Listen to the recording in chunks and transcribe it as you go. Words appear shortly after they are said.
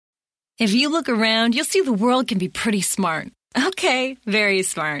If you look around, you'll see the world can be pretty smart. Okay, very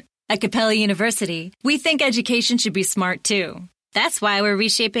smart. At Capella University, we think education should be smart too. That's why we're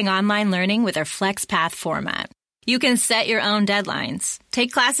reshaping online learning with our FlexPath format. You can set your own deadlines,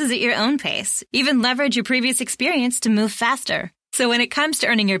 take classes at your own pace, even leverage your previous experience to move faster. So when it comes to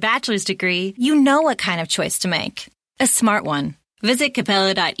earning your bachelor's degree, you know what kind of choice to make. A smart one. Visit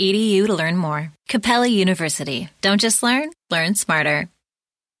capella.edu to learn more. Capella University. Don't just learn smarter.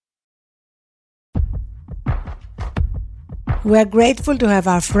 We're grateful to have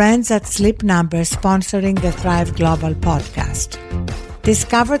our friends at Sleep Number sponsoring the Thrive Global podcast.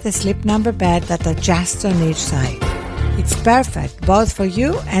 Discover the Sleep Number bed that adjusts on each side. It's perfect both for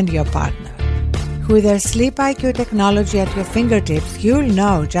you and your partner. With their Sleep IQ technology at your fingertips, you'll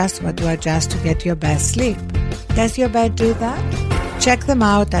know just what to adjust to get your best sleep. Does your bed do that? Check them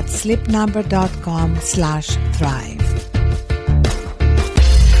out at sleepnumber.com/thrive.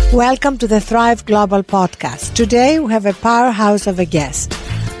 Welcome to the Thrive Global podcast. Today we have a powerhouse of a guest.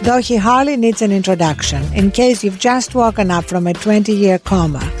 Though he hardly needs an introduction, in case you've just woken up from a 20-year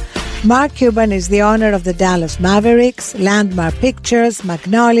coma, Mark Cuban is the owner of the Dallas Mavericks, Landmark Pictures,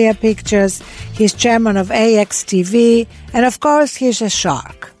 Magnolia Pictures. He's chairman of AXTV, and of course he's a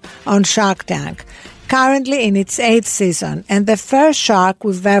shark on Shark Tank, currently in its 8th season, and the first shark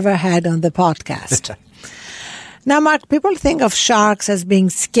we've ever had on the podcast. Now, Mark, people think of sharks as being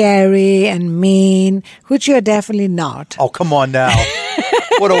scary and mean, which you're definitely not. Oh, come on now.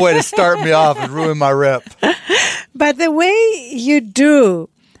 What a way to start me off and ruin my rep. But the way you do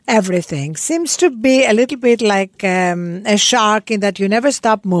everything seems to be a little bit like a shark in that you never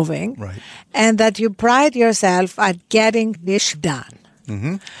stop moving, right, and that you pride yourself at getting this done.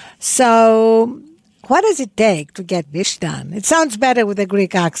 Mm-hmm. So what does it take to get this done? It sounds better with a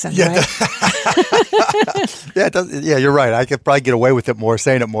Greek accent, right? Yeah, it does. Yeah, you're right. I could probably get away with it more,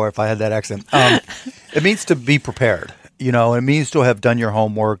 saying it more if I had that accent. It means to be prepared. You know, it means to have done your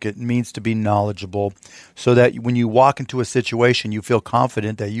homework. It means to be knowledgeable so that when you walk into a situation, you feel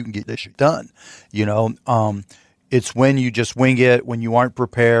confident that you can get this done. You know, it's when you just wing it, when you aren't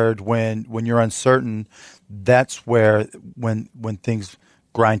prepared, when you're uncertain, that's where when things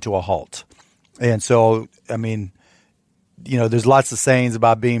grind to a halt. And so, I mean, you know, there's lots of sayings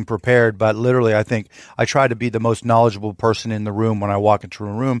about being prepared, but literally I think I try to be the most knowledgeable person in the room when I walk into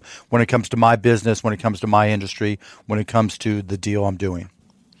a room, when it comes to my business, when it comes to my industry, when it comes to the deal I'm doing.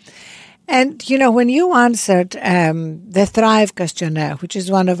 And, you know, when you answered the Thrive questionnaire, which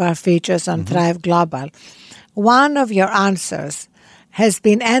is one of our features on Thrive Global, one of your answers has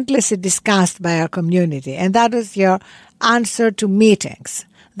been endlessly discussed by our community, and that is your answer to meetings.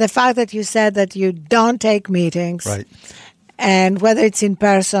 The fact that you said that you don't take meetings. Right. And whether it's in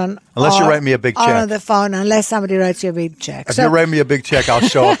person unless you write me a big check. Or on the phone, unless somebody writes you a big check. If you write me a big check, I'll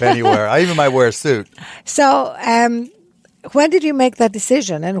show up anywhere. I even might wear a suit. So when did you make that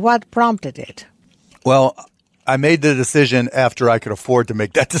decision and what prompted it? Well, I made the decision after I could afford to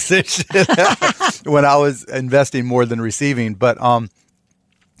make that decision when I was investing more than receiving. But I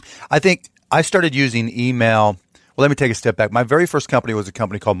think I started using email. Well, let me take a step back. My very first company was a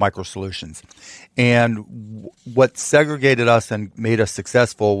company called Micro Solutions. And what segregated us and made us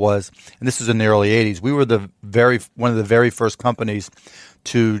successful was, and this was in the early 80s, we were one of the very first companies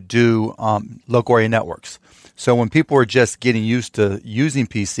to do local area networks. So when people were just getting used to using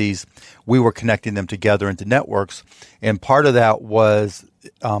PCs, we were connecting them together into networks. And part of that was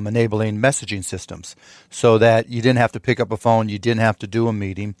enabling messaging systems so that you didn't have to pick up a phone, you didn't have to do a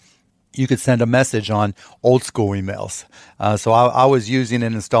meeting. You could send a message on old school emails. So I was using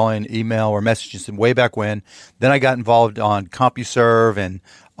and installing email or messaging system way back when. Then I got involved on CompuServe, and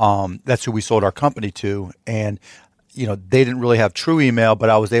that's who we sold our company to. And you know, they didn't really have true email, but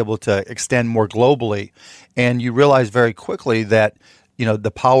I was able to extend more globally. And you realize very quickly that, you know,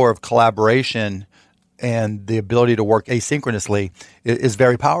 the power of collaboration and the ability to work asynchronously is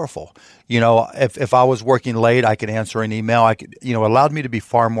very powerful. You know, if I was working late, I could answer an email. I could, you know, it allowed me to be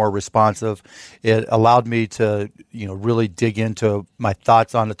far more responsive. It allowed me to, you know, really dig into my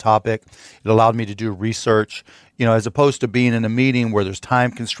thoughts on the topic. It allowed me to do research, you know, as opposed to being in a meeting where there's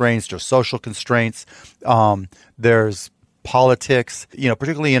time constraints, there's social constraints, there's politics, you know,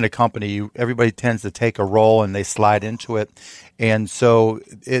 particularly in a company, everybody tends to take a role and they slide into it. And so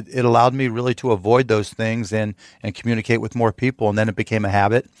it allowed me really to avoid those things and communicate with more people. And then it became a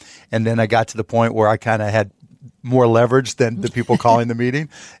habit. And then I got to the point where I kind of had more leverage than the people calling the meeting.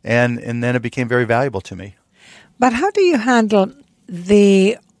 And then it became very valuable to me. But how do you handle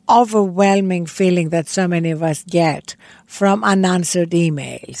the overwhelming feeling that so many of us get from unanswered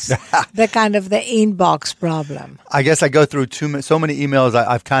emails, the kind of the inbox problem? I guess I go through so many emails.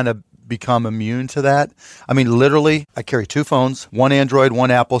 I've kind of become immune to that. I mean, literally, I carry 2 phones, one Android, one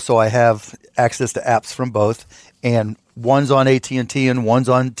Apple, so I have access to apps from both. And one's on AT&T and one's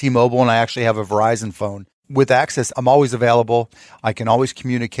on T-Mobile, and I actually have a Verizon phone. With access, I'm always available. I can always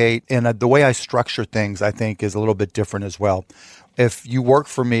communicate. And the way I structure things, I think, is a little bit different as well. If you work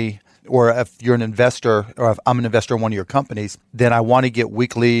for me, or if you're an investor, or if I'm an investor in one of your companies, then I want to get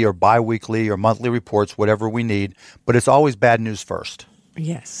weekly or biweekly or monthly reports, whatever we need. But it's always bad news first.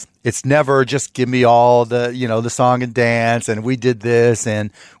 Yes. It's never just give me all the, the song and dance and we did this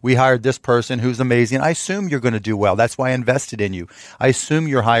and we hired this person who's amazing. I assume you're going to do well. That's why I invested in you. I assume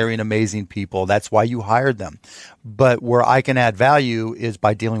you're hiring amazing people. That's why you hired them. But where I can add value is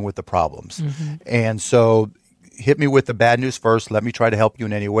by dealing with the problems. Mm-hmm. And so hit me with the bad news first. Let me try to help you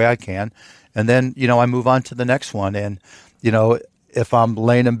in any way I can. And then, I move on to the next one. And, if I'm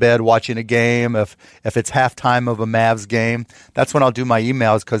laying in bed watching a game, if it's halftime of a Mavs game, that's when I'll do my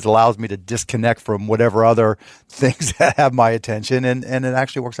emails because it allows me to disconnect from whatever other things that have my attention. And it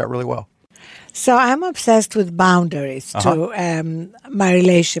actually works out really well. So I'm obsessed with boundaries to my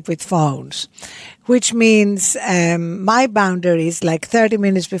relationship with phones, which means my boundaries, like 30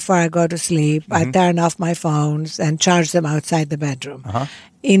 minutes before I go to sleep, I turn off my phones and charge them outside the bedroom.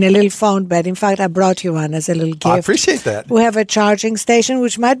 In a little phone bed. In fact, I brought you one as a little gift. I appreciate that. We have a charging station,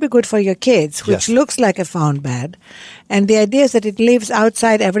 which might be good for your kids, which looks like a phone bed. And the idea is that it lives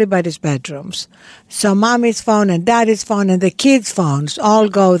outside everybody's bedrooms. So mommy's phone and daddy's phone and the kids' phones all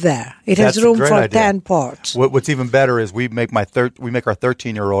go there. It has room for 10 ports. What's even better is we make our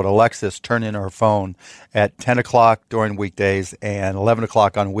 13-year-old Alexis turn in her phone at 10 o'clock during weekdays and 11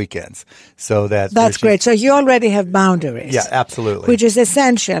 o'clock on weekends. So that's great. So you already have boundaries. Yeah, absolutely. Which is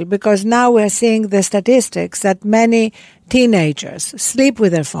essential because now we're seeing the statistics that many teenagers sleep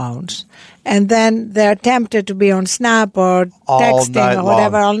with their phones and then they're tempted to be on Snap or texting or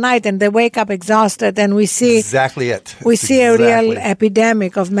whatever all night and they wake up exhausted and we see exactly it. We see a real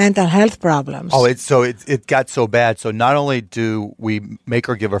epidemic of mental health problems. Oh, it got so bad. So not only do we make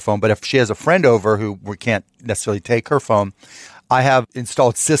her give her phone, but if she has a friend over who we can't necessarily take her phone, I have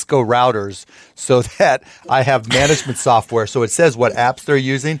installed Cisco routers so that I have management software. So it says what apps they're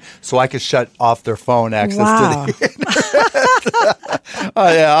using so I can shut off their phone access to the internet.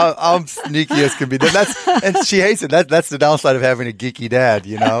 Oh, yeah, I'm sneaky as can be. And she hates it. That's the downside of having a geeky dad,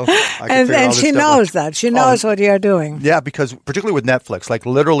 And she knows that. She knows what you're doing. Yeah, because particularly with Netflix, like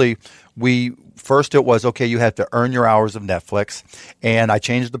literally first it was, okay, you have to earn your hours of Netflix, and I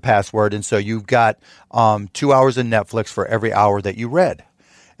changed the password, and so you've got 2 hours of Netflix for every hour that you read.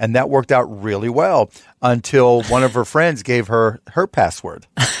 And that worked out really well until one of her friends gave her password.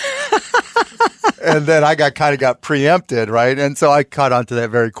 And then I got preempted, right? And so I caught onto that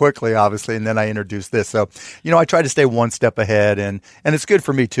very quickly, obviously, and then I introduced this. So, I try to stay one step ahead, and it's good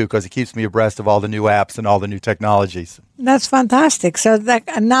for me, too, because it keeps me abreast of all the new apps and all the new technologies. That's fantastic. So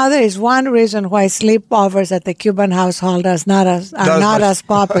now there is one reason why sleepovers at the Cuban household are not as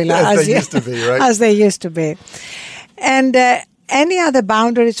popular as they used to be, right? As they used to be. And any other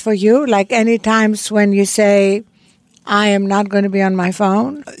boundaries for you? Like any times when you say, I am not going to be on my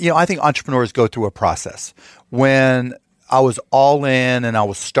phone? I think entrepreneurs go through a process. When I was all in and I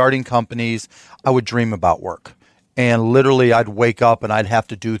was starting companies, I would dream about work. And literally I'd wake up and I'd have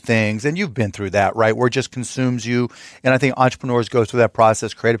to do things. And you've been through that, right? Where it just consumes you. And I think entrepreneurs go through that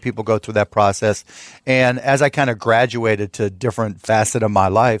process. Creative people go through that process. And as I kind of graduated to different facets of my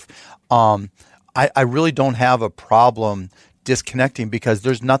life, I really don't have a problem disconnecting because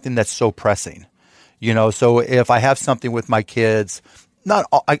there's nothing that's so pressing. So if I have something with my kids, I'm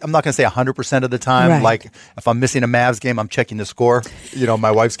not going to say 100% of the time. Right. Like if I'm missing a Mavs game, I'm checking the score. My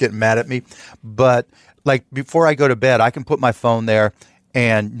wife's getting mad at me. But like before I go to bed, I can put my phone there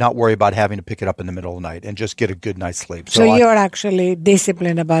and not worry about having to pick it up in the middle of the night and just get a good night's sleep. So you're actually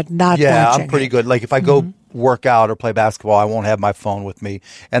disciplined about not watching. Yeah, I'm pretty good. Like if I go work out or play basketball, I won't have my phone with me.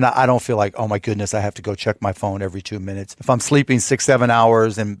 And I don't feel like, oh my goodness, I have to go check my phone every 2 minutes. If I'm sleeping 6-7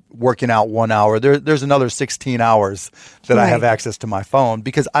 hours and working out 1 hour, there's another 16 hours that I have access to my phone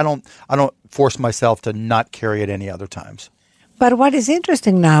because I don't force myself to not carry it any other times. But what is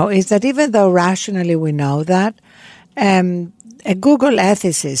interesting now is that even though rationally we know that, a Google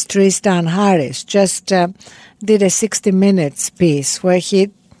ethicist, Tristan Harris, just did a 60 Minutes piece where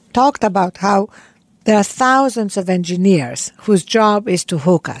he talked about how there are thousands of engineers whose job is to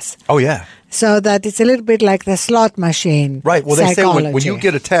hook us. Oh, yeah. So that it's a little bit like the slot machine. Right. Well, psychology. They say when you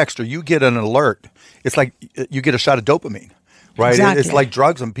get a text or you get an alert, it's like you get a shot of dopamine. right? Exactly. It's like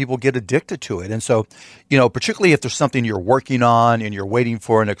drugs, and people get addicted to it. And so, particularly if there's something you're working on and you're waiting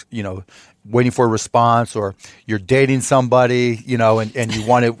for waiting for a response, or you're dating somebody, and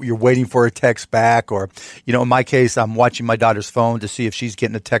you're waiting for a text back, or, in my case, I'm watching my daughter's phone to see if she's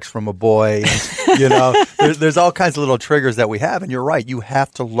getting a text from a boy. And, there's all kinds of little triggers that we have. And you're right. You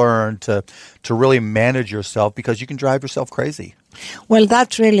have to learn to really manage yourself, because you can drive yourself crazy. Well,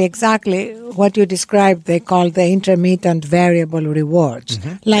 that's really exactly what you described. They call the intermittent variable rewards,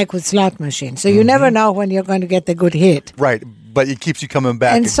 like with slot machines. So you never know when you're going to get the good hit. Right. But it keeps you coming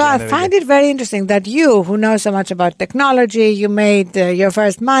back. And so I find it very interesting that you, who know so much about technology, you made your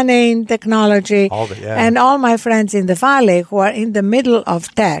first money in technology. All of it, yeah. And all my friends in the Valley who are in the middle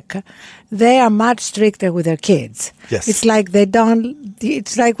of tech, they are much stricter with their kids. Yes. It's like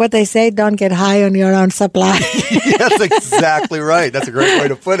it's like what they say, don't get high on your own supply. That's exactly right. That's a great way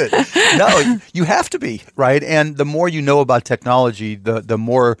to put it. No, you have to be, right? And the more you know about technology, the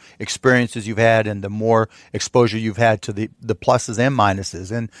more experiences you've had, and the more exposure you've had to the pluses and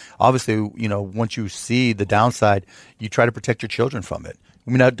minuses. And obviously, once you see the downside, you try to protect your children from it. I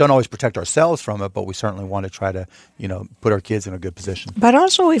mean, I don't always protect ourselves from it, but we certainly want to try to, put our kids in a good position. But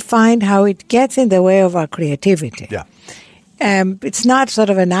also we find how it gets in the way of our creativity. Yeah. It's not sort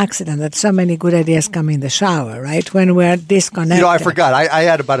of an accident that so many good ideas come in the shower, right? When we're disconnected. I forgot. I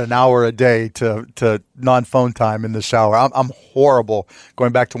had about an hour a day to non-phone time in the shower. I'm horrible.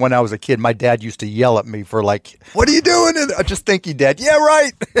 Going back to when I was a kid, my dad used to yell at me for like, "What are you doing?" And I just thinking, Dad, yeah,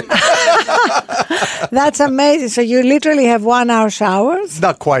 right. That's amazing. So you literally have 1 hour showers?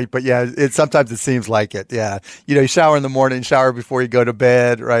 Not quite, but yeah, sometimes it seems like it. Yeah. You shower in the morning, shower before you go to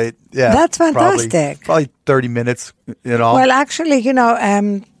bed, right? Yeah. That's fantastic. Probably 30 minutes, Well, actually,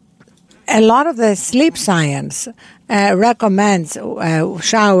 a lot of the sleep science recommends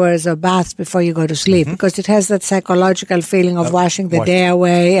showers or baths before you go to sleep, because it has that psychological feeling of washing the day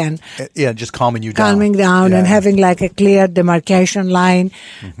away and just calming down yeah. And having like a clear demarcation line,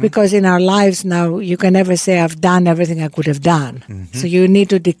 because in our lives now you can never say I've done everything I could have done. So you need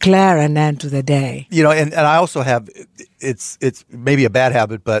to declare an end to the day. And I also have, it's maybe a bad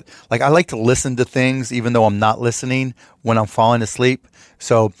habit, but like I like to listen to things even though I'm not listening when I'm falling asleep.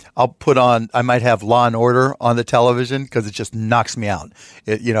 So I might have Law and Order on the television because it just knocks me out.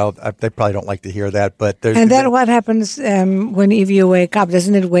 They probably don't like to hear that, but and then what happens if you wake up?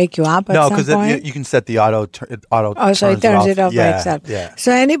 Doesn't it wake you up at some point? No, because you can set the auto. Oh, so it turns it off by itself. Yeah.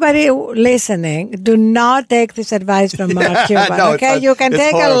 So anybody listening, do not take this advice from Mark Cuban. No, okay, you can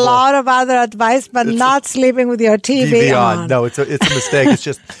take horrible. A lot of other advice, but not sleeping with your TV on. No, it's a mistake. It's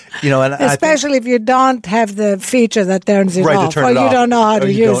just and especially if you don't have the feature that turns it off, or you don't know how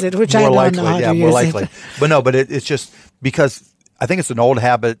to use it, which I don't know how to use it. But it's just because I think it's an old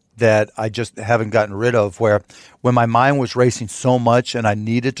habit that I just haven't gotten rid of, where when my mind was racing so much and I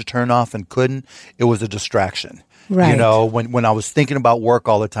needed to turn off and couldn't, it was a distraction. Right. When I was thinking about work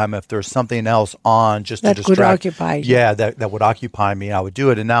all the time, if there's something else on just that to distract, could occupy you. Yeah, that would occupy me, I would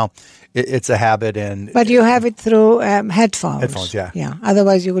do it. And now it's a habit. But you have it through headphones. Headphones, yeah. Yeah.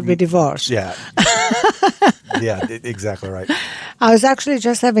 Otherwise, you would be divorced. Yeah. Yeah, exactly right. I was actually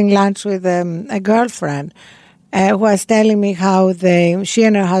just having lunch with a girlfriend who was telling me how she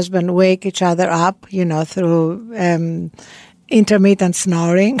and her husband wake each other up, through intermittent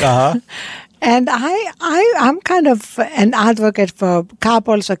snoring. And I'm kind of an advocate for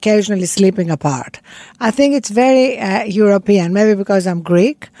couples occasionally sleeping apart. I think it's very European, maybe because I'm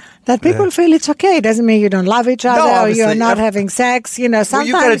Greek, that people feel it's okay. It doesn't mean you don't love each other or you're not having sex. Sometimes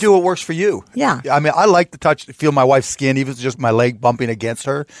you've got to do what works for you. Yeah. I mean, I like to feel my wife's skin, even if it's just my leg bumping against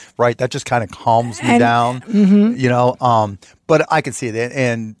her, right? That just kind of calms me down, but I can see it.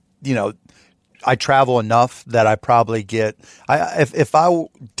 And, I travel enough that I probably get. If I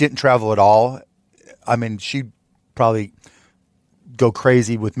didn't travel at all, I mean, she'd probably go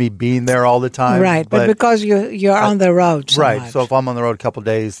crazy with me being there all the time. Right, but because you're on the road so right. much. So if I'm on the road a couple of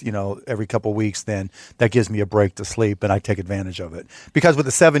days, every couple of weeks, then that gives me a break to sleep, and I take advantage of it. Because with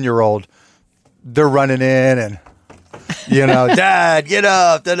a 7-year-old, they're running in and Dad, get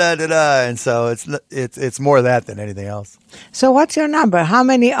up, da da da da, and so it's more of that than anything else. So what's your number? How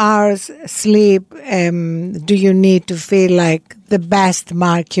many hours sleep do you need to feel like the best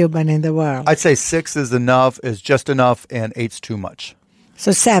Mark Cuban in the world? I'd say 6 is just enough, and 8's too much.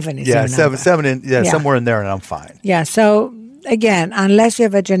 So 7 is your number. seven, somewhere in there, and I'm fine. Yeah. So again, unless you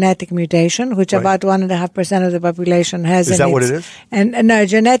have a genetic mutation, which about 1.5% of the population has. Is that what it is? And no,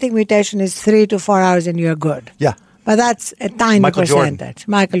 genetic mutation is 3 to 4 hours, and you're good. Yeah. But that's a tiny percentage.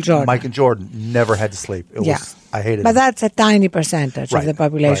 Michael Jordan. Mike and Jordan never had to sleep. I hated it. But that's a tiny percentage of the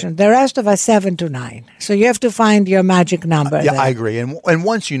population. Right. The rest of us, 7 to 9. So you have to find your magic number. Yeah, there. I agree. And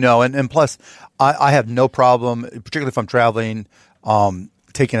once you know, and plus, I have no problem, particularly if I'm traveling,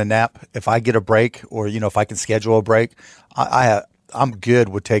 taking a nap. If I get a break, or if I can schedule a break, I'm good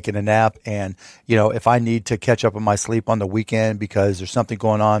with taking a nap. And if I need to catch up on my sleep on the weekend because there's something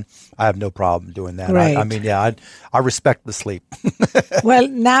going on, I have no problem doing that. Right. I respect the sleep. Well,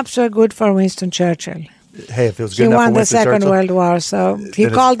 naps are good for Winston Churchill. Hey, if it was good enough for Winston Churchill. He won the Second World War, so he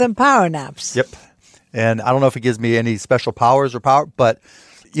called them power naps. Yep. And I don't know if it gives me any special powers or power, but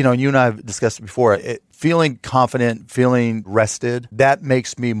you and I have discussed it before. Feeling confident, feeling rested, that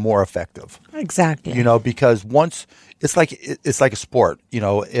makes me more effective. Exactly. Because once it's like a sport.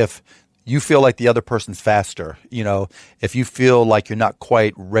 If you feel like the other person's faster, if you feel like you're not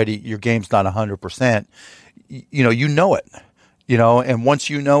quite ready, your game's not 100%, you know it. And once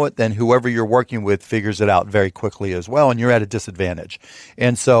you know it, then whoever you're working with figures it out very quickly as well, and you're at a disadvantage.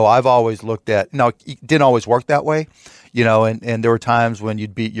 And so I've always looked at, it didn't always work that way, and there were times when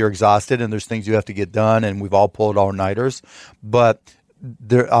you're exhausted and there's things you have to get done, and we've all pulled all-nighters, but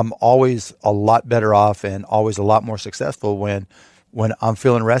I'm always a lot better off and always a lot more successful when I'm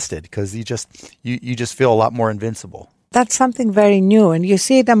feeling rested, because you just feel a lot more invincible. That's something very new, and you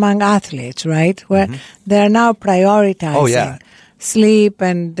see it among athletes, right? Where they're now prioritizing sleep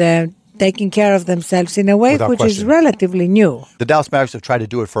and taking care of themselves in a way which is relatively new. The Dallas Mavericks have tried to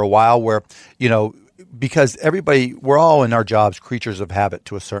do it for a while where, because we're all in our jobs creatures of habit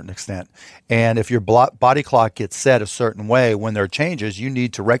to a certain extent. And if your body clock gets set a certain way, when there are changes, you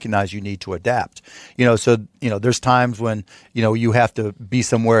need to recognize you need to adapt. So there's times when, you have to be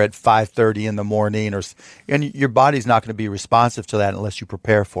somewhere at 5:30 in the morning, and your body's not going to be responsive to that unless you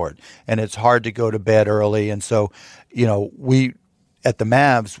prepare for it. And it's hard to go to bed early. And so, we at the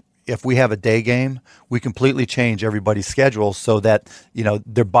Mavs, if we have a day game, we completely change everybody's schedule so that,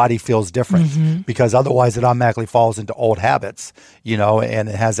 their body feels different, because otherwise it automatically falls into old habits, and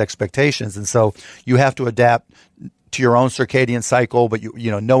it has expectations. And so you have to adapt to your own circadian cycle, but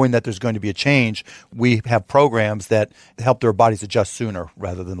knowing that there's going to be a change, we have programs that help their bodies adjust sooner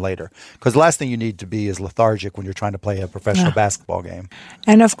rather than later. Because the last thing you need to be is lethargic when you're trying to play a professional basketball game.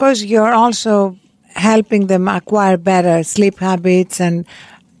 And of course, you're also helping them acquire better sleep habits. And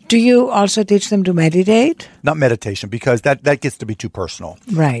do you also teach them to meditate? Not meditation, because that gets to be too personal.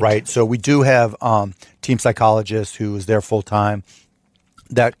 Right. So we do have team psychologists who is there full time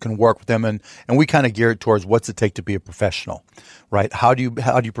that can work with them, and we kind of gear it towards what's it take to be a professional, right? How do you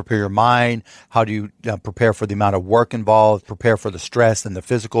prepare your mind? How do you prepare for the amount of work involved? Prepare for the stress and the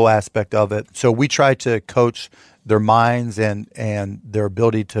physical aspect of it. So we try to coach their minds and their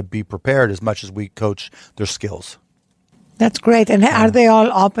ability to be prepared as much as we coach their skills. That's great. And are they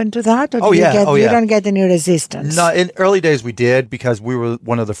all open to that? Or you don't get any resistance? No, in early days we did, because we were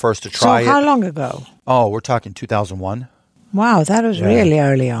one of the first to try it. So how long ago? Oh, we're talking 2001. Wow, that was really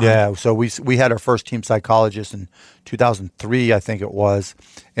early on. Yeah, so we had our first team psychologist in 2003, I think it was.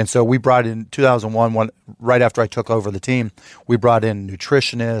 And so we brought in 2001, right after I took over the team, we brought in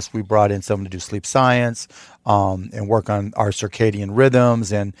nutritionists, we brought in someone to do sleep science, and work on our circadian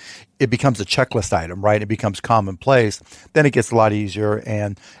rhythms, and it becomes a checklist item, right? It becomes commonplace. Then it gets a lot easier,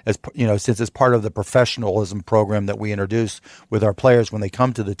 and since it's part of the professionalism program that we introduce with our players when they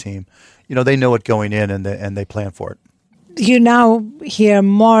come to the team, they know it going in, and they plan for it. You now hear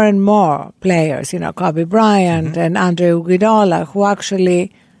more and more players, Kobe Bryant and Andre Iguodala, who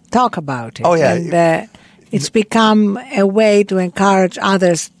actually talk about it. Oh, yeah. And it's become a way to encourage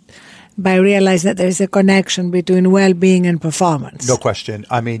others by realizing that there's a connection between well-being and performance. No question.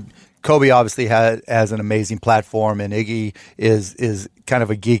 I mean, Kobe obviously has an amazing platform, and Iggy is kind of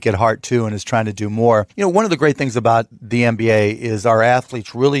a geek at heart too, and is trying to do more. One of the great things about the NBA is our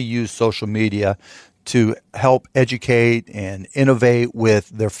athletes really use social media to help educate and innovate with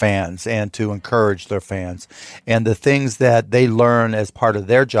their fans and to encourage their fans. And the things that they learn as part of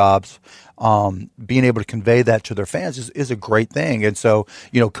their jobs, being able to convey that to their fans is a great thing. And so,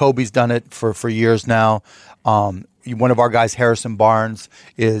 Kobe's done it for years now. One of our guys, Harrison Barnes,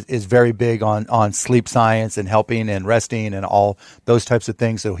 is very big on sleep science and helping and resting and all those types of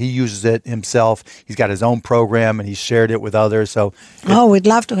things. So he uses it himself. He's got his own program, and he's shared it with others. So we'd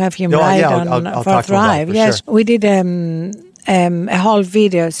love to have him for Thrive. Yes, sure. We did a whole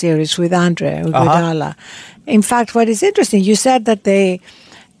video series with Andre Iguodala. In fact, what is interesting, you said that they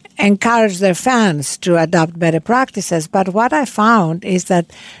encourage their fans to adopt better practices, but what I found is that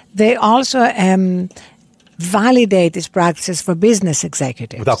they also validate these practices for business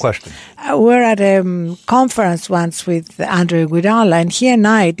executives. Without question. We're at a conference once with Andrew Iguodala, and he and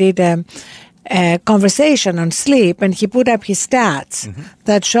I did a conversation on sleep, and he put up his stats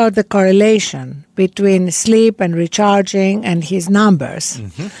that showed the correlation between sleep and recharging and his numbers.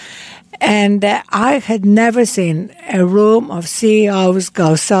 And I had never seen a room of CEOs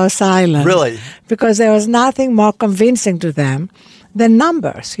go so silent. Really? Because there was nothing more convincing to them than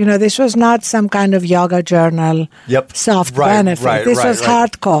numbers. You know, this was not some kind of yoga journal soft benefit. This was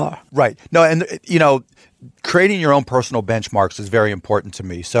hardcore. Right. No, and, you know, creating your own personal benchmarks is very important to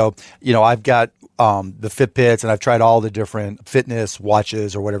me. So, you know, I've got the Fitbits, and I've tried all the different fitness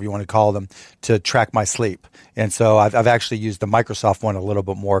watches or whatever you want to call them to track my sleep. And so I've actually used the Microsoft one a little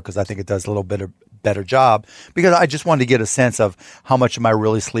bit more because I think it does a little bit of better job, because I just wanted to get a sense of how much am I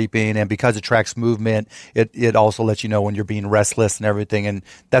really sleeping. And because it tracks movement, it also lets you know when you're being restless and everything. And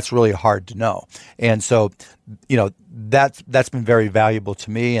that's really hard to know. And so, you know, that's been very valuable to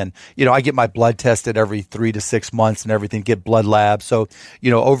me. And, you know, I get my blood tested every 3 to 6 months and everything, get blood labs. So,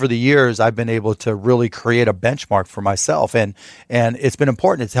 you know, over the years, I've been able to really create a benchmark for myself. And it's been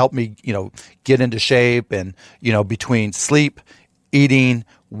important. It's helped me, you know, get into shape, and, you know, between sleep, eating,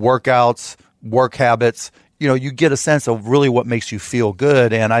 workouts, work habits, you know, you get a sense of really what makes you feel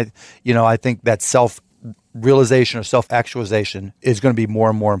good. And I think that self-realization or self-actualization is going to be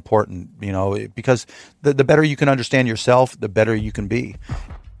more and more important, you know, because the better you can understand yourself, the better you can be.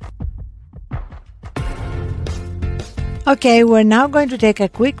 Okay, we're now going to take a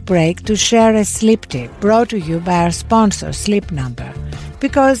quick break to share a sleep tip brought to you by our sponsor, Sleep Number,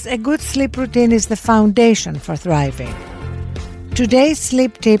 because a good sleep routine is the foundation for thriving. Today's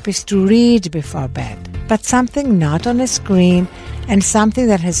sleep tip is to read before bed, but something not on a screen and something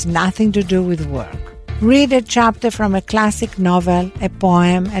that has nothing to do with work. Read a chapter from a classic novel, a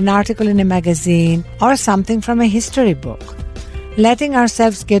poem, an article in a magazine, or something from a history book. Letting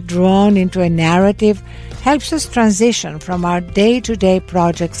ourselves get drawn into a narrative helps us transition from our day-to-day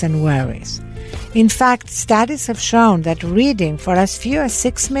projects and worries. In fact, studies have shown that reading for as few as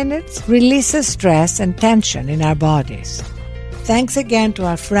 6 minutes releases stress and tension in our bodies. Thanks again to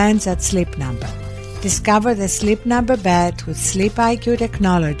our friends at Sleep Number. Discover the Sleep Number bed with Sleep IQ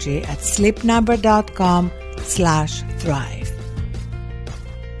technology at sleepnumber.com/thrive.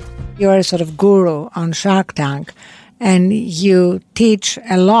 You're a sort of guru on Shark Tank, and you teach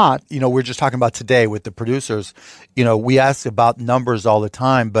a lot. You know, we're just talking about today with the producers, you know, we ask about numbers all the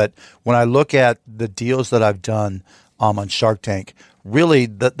time, but when I look at the deals that I've done on Shark Tank, really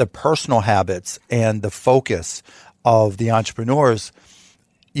the personal habits and the focus of the entrepreneurs,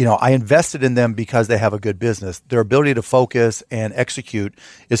 you know, I invested in them because they have a good business. Their ability to focus and execute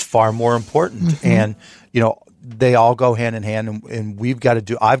is far more important. And, you know, they all go hand in hand, and I've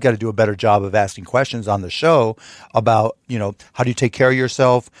got to do a better job of asking questions on the show about, you know, how do you take care of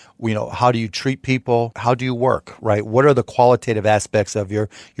yourself? You know, how do you treat people? How do you work, right? What are the qualitative aspects of your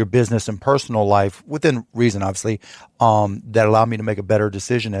business and personal life, within reason, obviously, that allow me to make a better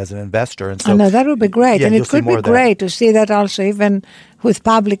decision as an investor? And so, I know that would be great. Yeah, and it could be great to see that also even with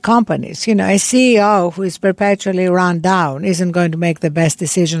public companies. You know, a CEO who is perpetually run down isn't going to make the best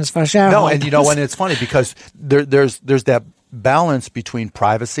decisions for shareholders. No, and you know, and it's funny because there's that balance between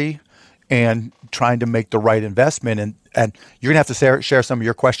privacy and trying to make the right investment. And you're going to have to share some of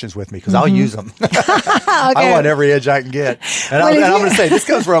your questions with me because I'll use them. Okay. I want every edge I can get. And I'm going to say, this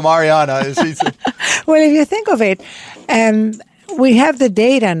comes from Ariana. Well, if you think of it, we have the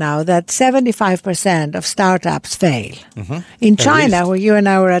data now that 75% of startups fail. In China, where you and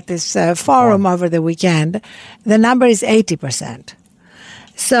I were at this forum over the weekend, the number is 80%.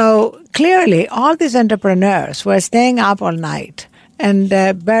 So clearly, all these entrepreneurs were staying up all night and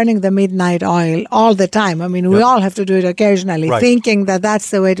burning the midnight oil all the time. I mean, we all have to do it occasionally, thinking that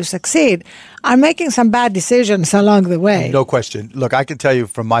that's the way to succeed, are making some bad decisions along the way. No question. Look, I can tell you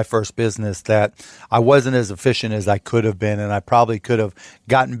from my first business that I wasn't as efficient as I could have been, and I probably could have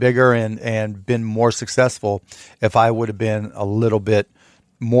gotten bigger and been more successful if I would have been a little bit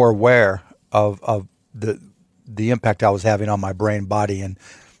more aware of the impact I was having on my brain, body, and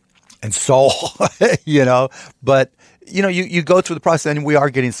soul, you know. But you know, you go through the process, and we are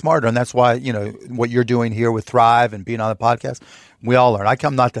getting smarter, and that's why, you know, what you're doing here with Thrive and being on the podcast, we all learn. I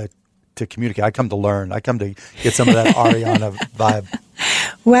come not to communicate, I come to learn. I come to get some of that Ariana vibe.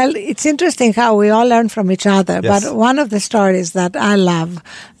 Well, it's interesting how we all learn from each other. Yes. But one of the stories that I love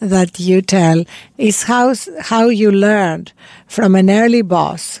that you tell is how you learned from an early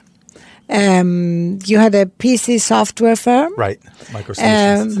boss. You had a PC software firm? Right,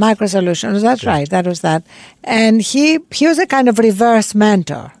 Microsolutions. Microsolutions, that's right, that was that. And he was a kind of reverse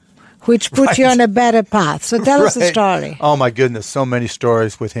mentor which put you on a better path. So tell us the story. Oh, my goodness. So many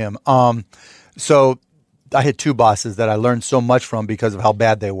stories with him. So I had two bosses that I learned so much from because of how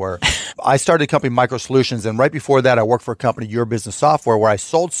bad they were. I started a company, Micro Solutions, and right before that, I worked for a company, Your Business Software, where I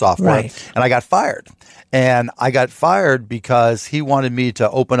sold software, and I got fired. And I got fired because he wanted me to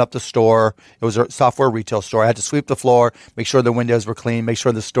open up the store. It was a software retail store. I had to sweep the floor, make sure the windows were clean, make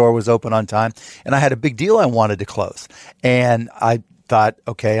sure the store was open on time. And I had a big deal I wanted to close. And I thought,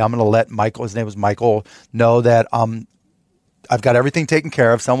 okay, I'm going to let Michael, his name was Michael, know that I've got everything taken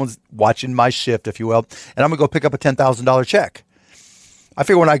care of. Someone's watching my shift, if you will, and I'm going to go pick up a $10,000 check. I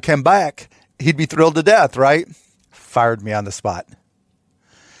figured when I came back, he'd be thrilled to death, right? Fired me on the spot.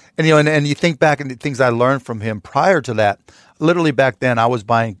 And and you think back and the things I learned from him prior to that. Literally back then, I was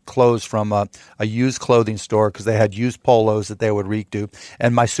buying clothes from a used clothing store because they had used polos that they would redo,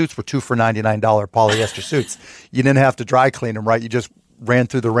 and my suits were 2 for $99 polyester suits. You didn't have to dry clean them, right? You just ran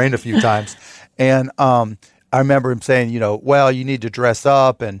through the rain a few times, and I remember him saying, well, you need to dress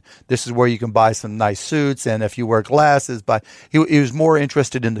up, and this is where you can buy some nice suits, and if you wear glasses, he was more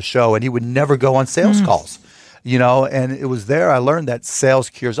interested in the show, and he would never go on sales calls, and it was there I learned that sales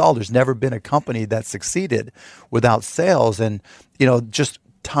cures all. There's never been a company that succeeded without sales, and, just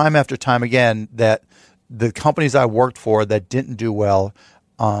time after time again, that the companies I worked for that didn't do well,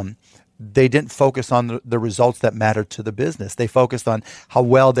 they didn't focus on the results that mattered to the business. They focused on how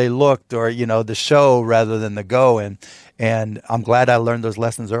well they looked or, the show rather than the go. And I'm glad I learned those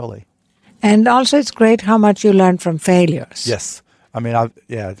lessons early. And also it's great how much you learn from failures. Yes. I mean, one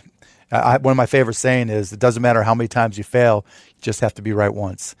of my favorite saying is, it doesn't matter how many times you fail, you just have to be right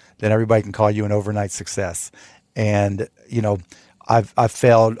once. Then everybody can call you an overnight success. And, I've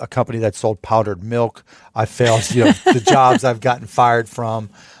failed a company that sold powdered milk. I failed, the jobs I've gotten fired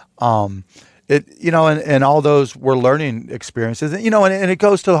from. And all those were learning experiences, and it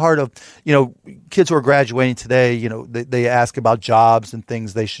goes to the heart of, kids who are graduating today, they ask about jobs and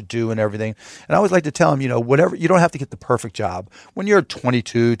things they should do and everything. And I always like to tell them, whatever, you don't have to get the perfect job. When you're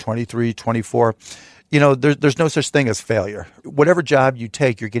 22, 23, 24, there's no such thing as failure. Whatever job you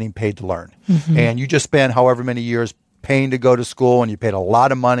take, you're getting paid to learn. Mm-hmm. And you just spend however many years paying to go to school, and you paid a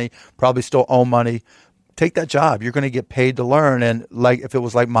lot of money, probably still owe money. Take that job. You're going to get paid to learn. And if it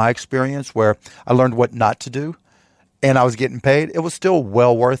was like my experience where I learned what not to do and I was getting paid, it was still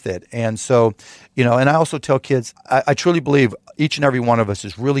well worth it. And so, and I also tell kids, I truly believe each and every one of us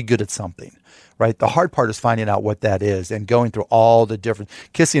is really good at something, right? The hard part is finding out what that is and going through all the different,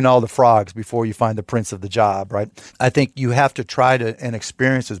 kissing all the frogs before you find the prince of the job, right? I think you have to try to and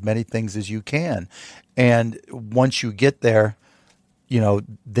experience as many things as you can. And once you get there,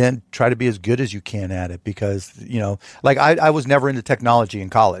 then try to be as good as you can at it because, I was never into technology in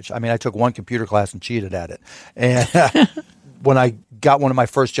college. I mean, I took one computer class and cheated at it. And when I got one of my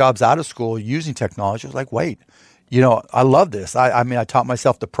first jobs out of school using technology, I was like, wait, I love this. I taught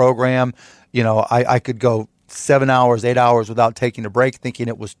myself to program. I could go 7 hours, 8 hours without taking a break, thinking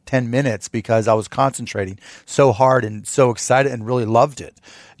it was 10 minutes because I was concentrating so hard and so excited and really loved it,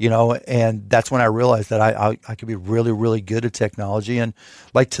 and that's when I realized that I could be really, really good at technology. And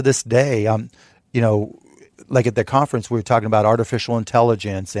to this day, like at the conference, we were talking about artificial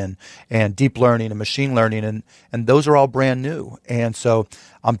intelligence and deep learning and machine learning, and those are all brand new. And so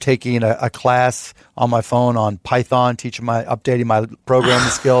I'm taking a class on my phone on Python, updating my programming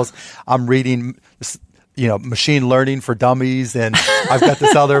skills. I'm reading machine learning for dummies. And I've got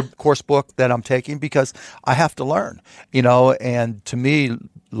this other course book that I'm taking because I have to learn, and to me,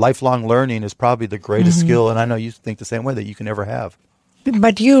 lifelong learning is probably the greatest skill. And I know you think the same way, that you can ever have.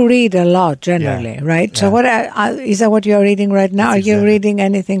 But you read a lot generally, right? So what is that what you're reading right now? That's Are you reading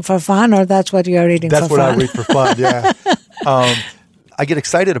anything for fun, or that's what you're reading for fun? That's what I read for fun, yeah. I get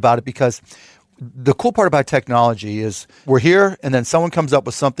excited about it because the cool part about technology is we're here, and then someone comes up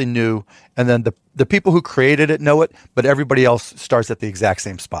with something new, and then the people who created it know it, but everybody else starts at the exact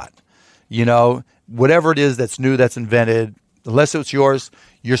same spot. Whatever it is that's new, that's invented, unless it's yours,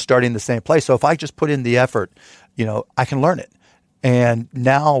 you're starting the same place. So if I just put in the effort, I can learn it. And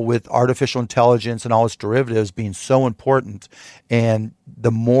now with artificial intelligence and all its derivatives being so important, and the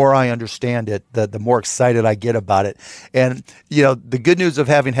more I understand it, the more excited I get about it. And, the good news of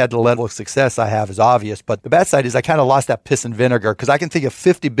having had the level of success I have is obvious, but the bad side is I kind of lost that piss and vinegar because I can think of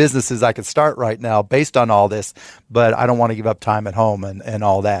 50 businesses I could start right now based on all this, but I don't want to give up time at home and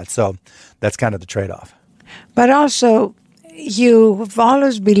all that. So that's kind of the trade-off. But also, you've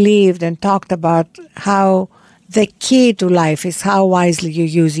always believed and talked about how the key to life is how wisely you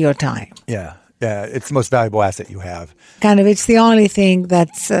use your time. Yeah. Yeah, it's the most valuable asset you have. Kind of, it's the only thing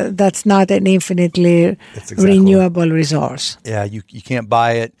that's not an infinitely renewable resource. Yeah, you can't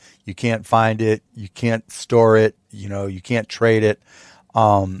buy it, you can't find it, you can't store it, you can't trade it.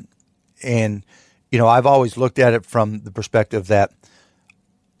 And I've always looked at it from the perspective that,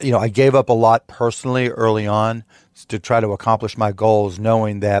 I gave up a lot personally early on to try to accomplish my goals,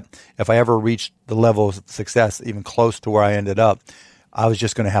 knowing that if I ever reached the level of success, even close to where I ended up, I was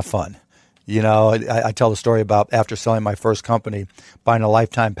just going to have fun. I tell the story about after selling my first company, buying a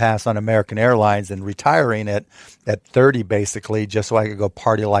lifetime pass on American Airlines and retiring at 30, basically, just so I could go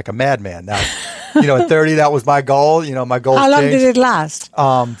party like a madman. Now, at 30, that was my goal. My goal. How long did it last?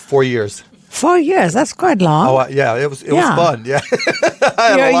 4 years. 4 years, that's quite long. Oh, yeah, it was fun. Yeah,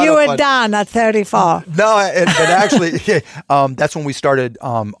 you were done at 34. No, but actually, that's when we started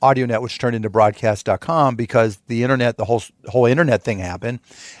AudioNet, which turned into Broadcast.com, because the internet, the whole internet thing happened,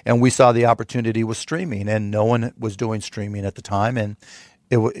 and we saw the opportunity with streaming, and no one was doing streaming at the time, and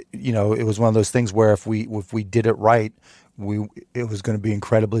it was one of those things where if we did it right, it was going to be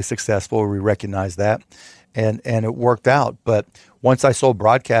incredibly successful. We recognized that, and it worked out. But once I sold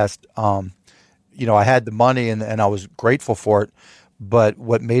Broadcast, I had the money and I was grateful for it. But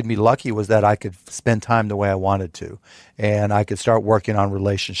what made me lucky was that I could spend time the way I wanted to. And I could start working on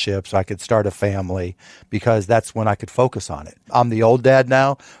relationships. I could start a family, because that's when I could focus on it. I'm the old dad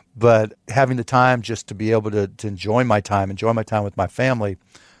now, but having the time just to be able to enjoy my time with my family,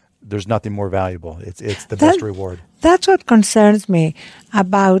 there's nothing more valuable. It's the best reward. That's what concerns me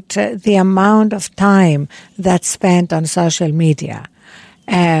about the amount of time that's spent on social media.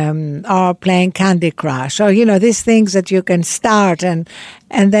 Or playing Candy Crush, or these things that you can start and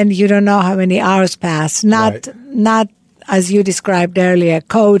then you don't know how many hours pass. Not as you described earlier,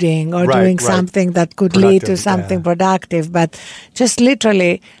 coding or doing something that could lead to something productive, but just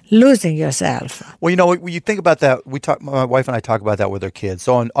literally losing yourself. Well, when you think about that, my wife and I talk about that with our kids.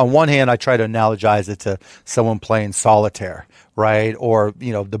 So on one hand, I try to analogize it to someone playing solitaire, right? Or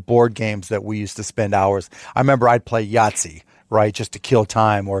the board games that we used to spend hours. I remember I'd play Yahtzee, right, just to kill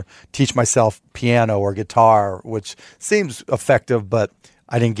time, or teach myself piano or guitar, which seems effective, but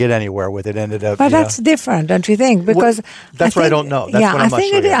I didn't get anywhere with it. Ended up. But that's different, don't you think? Because that's what I don't know. That's what I'm not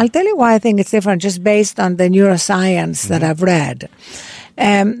sure. I'll tell you why I think it's different, just based on the neuroscience that I've read.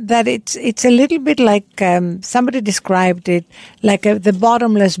 That it's a little bit like somebody described it like the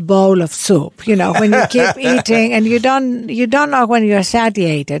bottomless bowl of soup. When you keep eating and you don't know when you're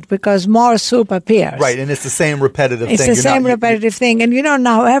satiated, because more soup appears. Right, and it's the same repetitive thing. It's the same repetitive thing, and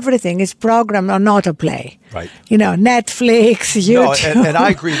now everything is programmed on autoplay. Right. Netflix, YouTube. No, and I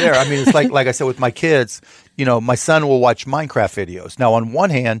agree there. I mean, it's like I said with my kids. My son will watch Minecraft videos. Now, on one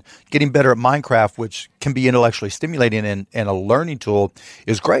hand, getting better at Minecraft, which can be intellectually stimulating and a learning tool,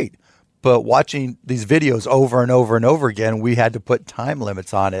 is great. But watching these videos over and over and over again, we had to put time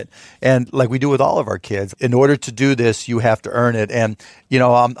limits on it. And like we do with all of our kids, in order to do this, you have to earn it. And,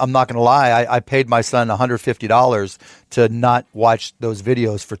 I'm not going to lie, I paid my son $150 to not watch those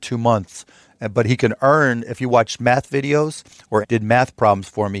videos for 2 months. But he can earn, if you watch math videos or did math problems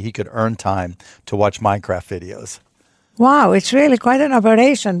for me, he could earn time to watch Minecraft videos. Wow, it's really quite an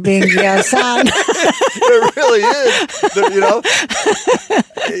operation being your son. It really is.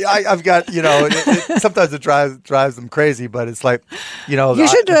 I've got, sometimes it drives them crazy, but it's like, You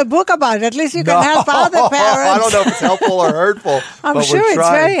should do a book about it. At least you can help other parents. I don't know if it's helpful or hurtful. I'm sure it's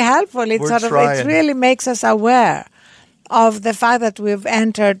very helpful. It really makes us aware of the fact that we've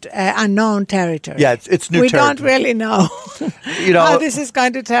entered unknown territory. Yeah, it's new territory. We don't really know how this is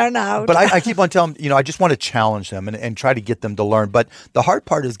going to turn out. But I keep on telling them, I just want to challenge them and try to get them to learn. But the hard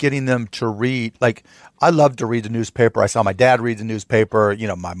part is getting them to read. Like, I love to read the newspaper. I saw my dad read the newspaper.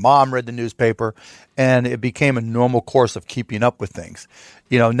 My mom read the newspaper. And it became a normal course of keeping up with things.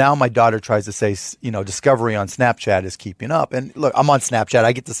 Now my daughter tries to say, Discovery on Snapchat is keeping up. And look, I'm on Snapchat.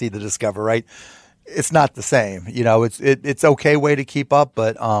 I get to see the Discover, right? It's not the same, it's okay way to keep up,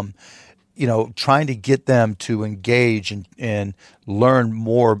 but, trying to get them to engage and learn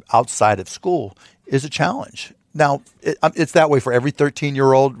more outside of school is a challenge. Now, it's that way for every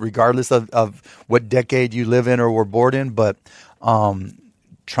 13-year-old, regardless of what decade you live in or were born in, but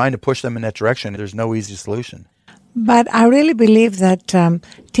trying to push them in that direction, there's no easy solution. But I really believe that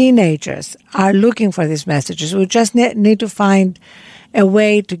teenagers are looking for these messages. We just need to find a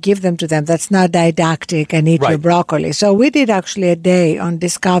way to give them to them that's not didactic and eat your broccoli. So we did actually a day on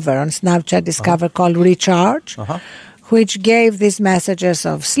Discover, on Snapchat Discover, called Recharge, which gave these messages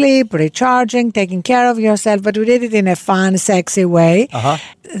of sleep, recharging, taking care of yourself, but we did it in a fun, sexy way.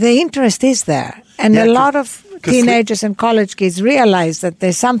 The interest is there. And a lot of teenagers and college kids realize that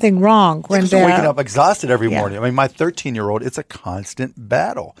there's something wrong when they're waking up exhausted every morning. I mean, my 13-year-old, it's a constant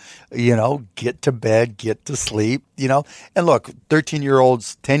battle. Get to bed, get to sleep, And look,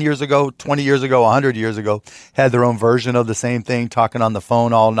 13-year-olds 10 years ago, 20 years ago, 100 years ago had their own version of the same thing, talking on the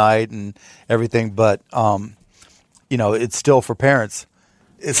phone all night and everything. But, it's still for parents.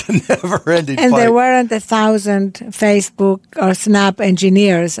 It's a never-ending fight. And there weren't 1,000 Facebook or Snap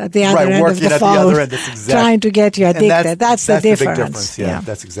engineers at the other end of the phone trying to get you addicted. That's the difference. The big difference. Yeah,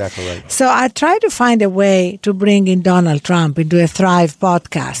 that's exactly right. So I try to find a way to bring in Donald Trump into a Thrive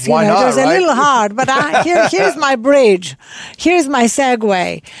podcast. Why not, it was a little hard, but here's my bridge. Here's my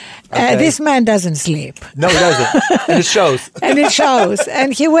segue. Okay. This man doesn't sleep. No, he doesn't. And it shows.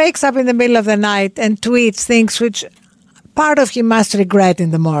 And he wakes up in the middle of the night and tweets things which part of him must regret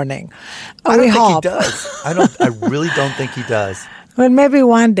in the morning. I don't think he does. I really don't think he does. Well, maybe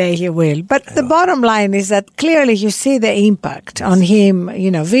one day he will. But the bottom line is that clearly you see the impact on him,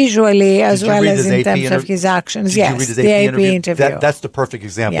 visually as well as in terms of his actions. Did you read his AP interview? That's the perfect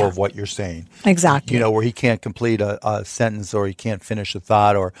example of what you're saying. Exactly. Where he can't complete a sentence or he can't finish a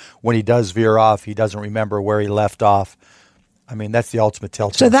thought, or when he does veer off, he doesn't remember where he left off. I mean, that's the ultimate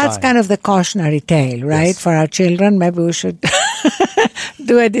telltale So that's sign. kind of the cautionary tale, right? Yes. For our children. Maybe we should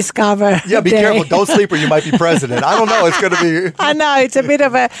do a Discover Yeah, be day. careful. Don't sleep or you might be president. I don't know. It's going to be... I know. It's a bit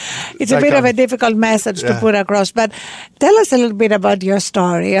of a difficult message to put across. But tell us a little bit about your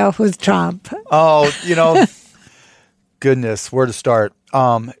story with Trump. Oh, goodness, where to start?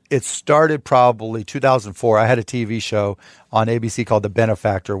 It started probably 2004. I had a TV show on ABC called The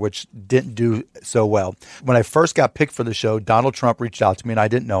Benefactor, which didn't do so well. When I first got picked for the show, Donald Trump reached out to me, and I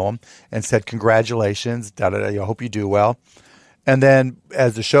didn't know him, and said, "Congratulations, I hope you do well." And then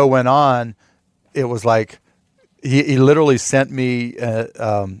as the show went on, it was like he literally sent me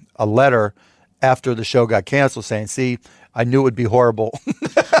a letter after the show got canceled saying, "See, I knew it would be horrible.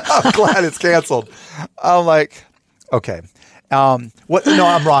 I'm glad it's canceled." I'm like, okay. No,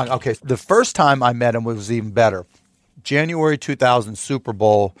 I'm wrong. Okay, the first time I met him was even better. January 2000 Super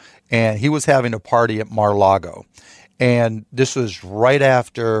Bowl, and he was having a party at Mar-a-Lago. And this was right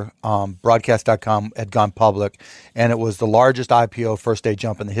after Broadcast.com had gone public, and it was the largest IPO first-day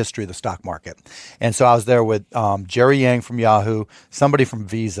jump in the history of the stock market. And so I was there with Jerry Yang from Yahoo, somebody from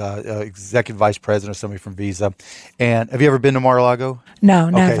Visa, executive vice president or somebody from Visa. And have you ever been to Mar-a-Lago? No,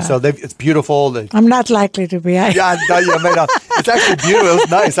 never. Okay, so it's beautiful. I'm not likely to be. It's actually beautiful. It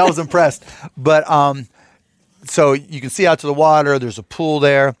was nice. I was impressed. But so you can see out to the water. There's a pool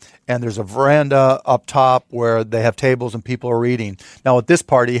there, and there's a veranda up top where they have tables and people are eating. Now, at this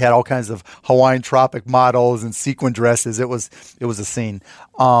party, he had all kinds of Hawaiian tropic models and sequin dresses. It was a scene.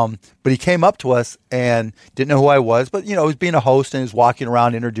 But he came up to us and didn't know who I was, but he was being a host and he was walking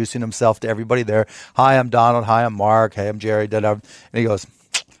around introducing himself to everybody there. "Hi, I'm Donald. Hi, I'm Mark. Hey, I'm Jerry." And he goes,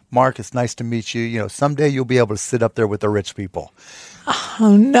 "Mark, it's nice to meet you. Someday you'll be able to sit up there with the rich people."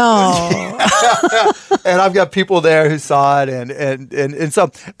 Oh, no. And I've got people there who saw it and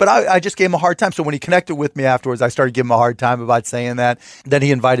so, but I just gave him a hard time. So when he connected with me afterwards, I started giving him a hard time about saying that. Then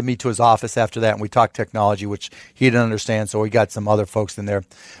he invited me to his office after that, and we talked technology, which he didn't understand. So we got some other folks in there.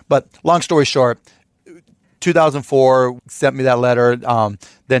 But long story short, 2004 sent me that letter.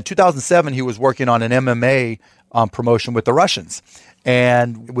 Then 2007, he was working on an MMA promotion with the Russians.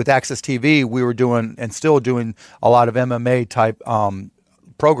 And with Access TV, we were doing and still doing a lot of MMA type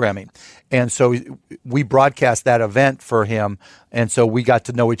programming. And so we broadcast that event for him. And so we got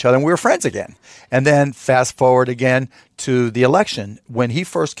to know each other and we were friends again. And then fast forward again to the election. When he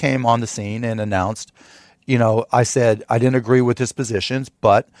first came on the scene and announced, I said I didn't agree with his positions,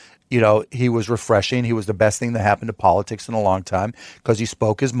 but he was refreshing. He was the best thing that happened to politics in a long time because he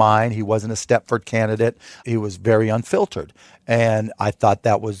spoke his mind. He wasn't a Stepford candidate. He was very unfiltered. And I thought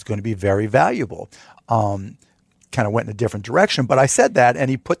that was going to be very valuable. Kind of went in a different direction. But I said that, and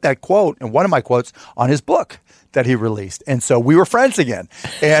he put that quote, and one of my quotes, on his book that he released. And so we were friends again.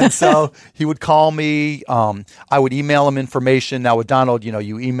 And so he would call me. I would email him information. Now with Donald,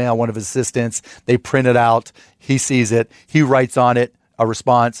 you email one of his assistants. They print it out. He sees it. He writes on it a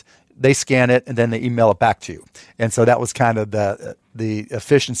response. They scan it, and then they email it back to you. And so that was kind of the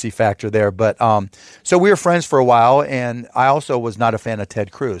efficiency factor there. But so we were friends for a while, and I also was not a fan of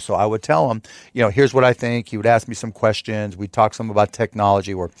Ted Cruz. So I would tell him, here's what I think. He would ask me some questions. We'd talk some about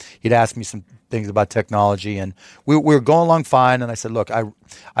technology, or he'd ask me some things about technology, and we were going along fine. And I said, look, I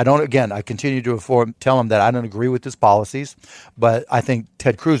continue to tell him that I don't agree with his policies, but I think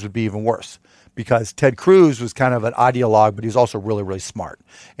Ted Cruz would be even worse. Because Ted Cruz was kind of an ideologue, but he was also really, really smart.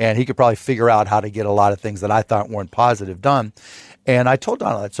 And he could probably figure out how to get a lot of things that I thought weren't positive done. And I told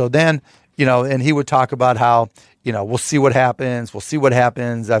Donald that. So then and he would talk about how, we'll see what happens. We'll see what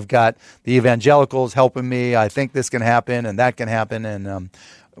happens. I've got the evangelicals helping me. I think this can happen and that can happen, and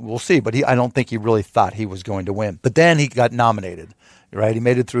we'll see. But I don't think he really thought he was going to win. But then he got nominated, right? He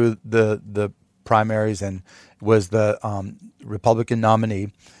made it through the primaries and was the Republican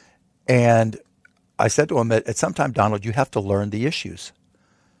nominee. And I said to him, at some time, Donald, you have to learn the issues.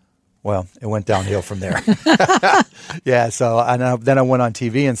 Well, it went downhill from there. Yeah, so then I went on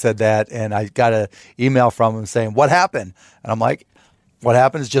TV and said that, and I got an email from him saying, what happened? And I'm like, what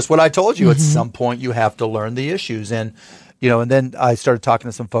happened is just what I told you. At some point, you have to learn the issues. And, and then I started talking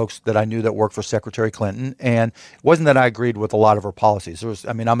to some folks that I knew that worked for Secretary Clinton, and it wasn't that I agreed with a lot of her policies.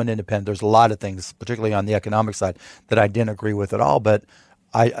 I'm an independent. There's a lot of things, particularly on the economic side, that I didn't agree with at all, but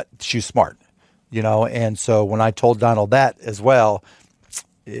she's smart, and so when I told Donald that as well,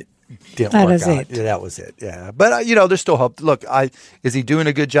 it didn't work out. That was it. Yeah. But, there's still hope. Look, is he doing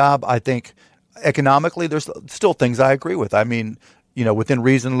a good job? I think economically, there's still things I agree with. Within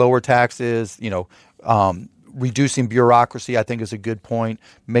reason, lower taxes, reducing bureaucracy, I think is a good point.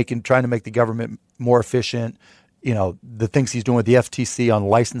 Trying to make the government more efficient. The things he's doing with the FTC on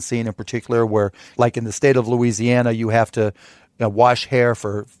licensing in particular, where like in the state of Louisiana, you have to wash hair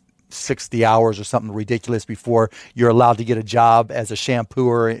for 60 hours or something ridiculous before you're allowed to get a job as a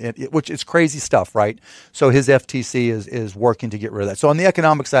shampooer, which is crazy stuff, right? So his FTC is working to get rid of that. So on the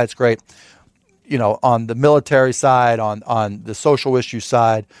economic side, it's great. On the military side, on the social issue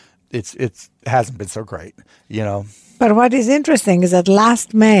side, it hasn't been so great, But what is interesting is that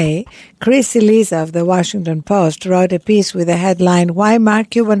last May, Chris Eliza of the Washington Post wrote a piece with the headline, Why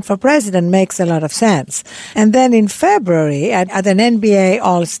Mark Cuban for President Makes a Lot of Sense. And then in February, at an NBA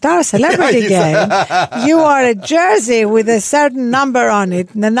All-Star Celebrity game, you wore a jersey with a certain number on it,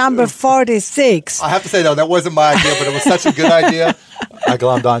 the number 46. I have to say, though, that wasn't my idea, but it was such a good idea. I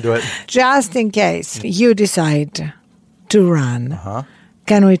glommed onto it. Just in case you decide to run,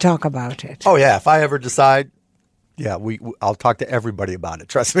 can we talk about it? Oh, yeah. If I ever decide... Yeah, I'll talk to everybody about it.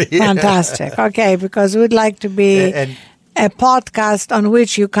 Trust me. Fantastic. Okay, because we'd like to be a podcast on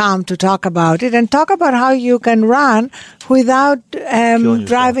which you come to talk about it and talk about how you can run without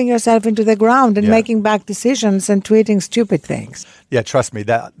driving yourself into the ground and making bad decisions and tweeting stupid things. Yeah, trust me,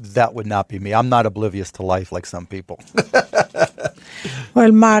 that would not be me. I'm not oblivious to life like some people.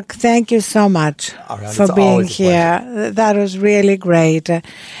 Well, Mark, thank you so much for being here. That was really great.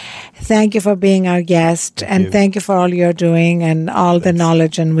 Thank you for being our guest, thank you for all you're doing and all the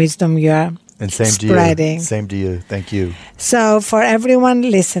knowledge and wisdom you're spreading. Same to you. Thank you. So for everyone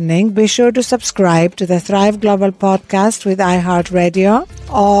listening, be sure to subscribe to the Thrive Global podcast with iHeartRadio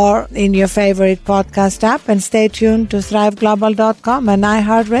or in your favorite podcast app, and stay tuned to thriveglobal.com and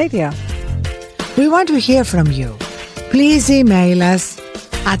iHeartRadio. We want to hear from you. Please email us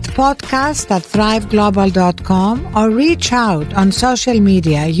at podcast@thriveglobal.com or reach out on social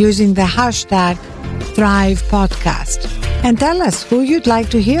media using the hashtag ThrivePodcast and tell us who you'd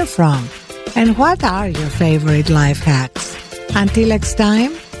like to hear from and what are your favorite life hacks. Until next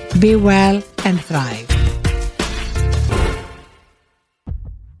time, be well and thrive.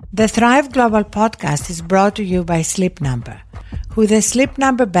 The Thrive Global podcast is brought to you by Sleep Number. With a Sleep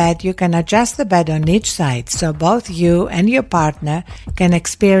Number bed, you can adjust the bed on each side so both you and your partner can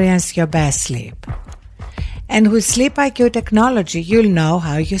experience your best sleep. And with Sleep IQ technology, you'll know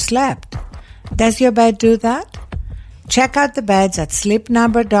how you slept. Does your bed do that? Check out the beds at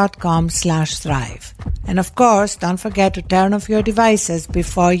sleepnumber.com/thrive. And of course, don't forget to turn off your devices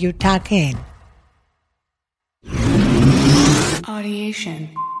before you tuck in. Audiation.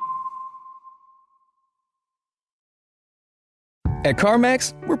 At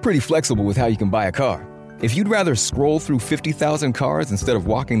CarMax, we're pretty flexible with how you can buy a car. If you'd rather scroll through 50,000 cars instead of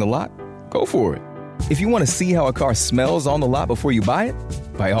walking the lot, go for it. If you want to see how a car smells on the lot before you buy it,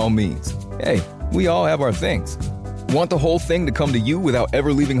 by all means. Hey, we all have our things. Want the whole thing to come to you without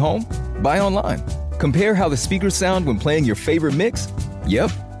ever leaving home? Buy online. Compare how the speakers sound when playing your favorite mix?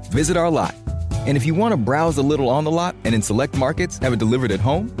 Yep, visit our lot. And if you want to browse a little on the lot and in select markets have it delivered at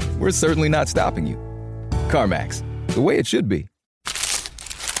home, we're certainly not stopping you. CarMax, the way it should be.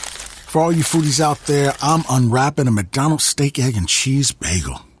 For all you foodies out there, I'm unwrapping a McDonald's steak, egg, and cheese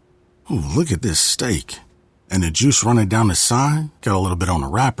bagel. Ooh, look at this steak. And the juice running down the side. Got a little bit on the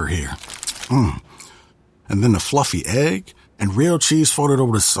wrapper here. And then the fluffy egg and real cheese folded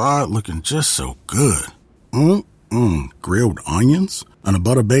over the side looking just so good. Grilled onions and a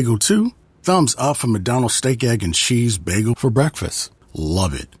butter bagel too. Thumbs up for McDonald's steak, egg, and cheese bagel for breakfast.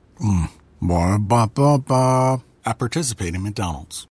 Love it. At participating McDonald's.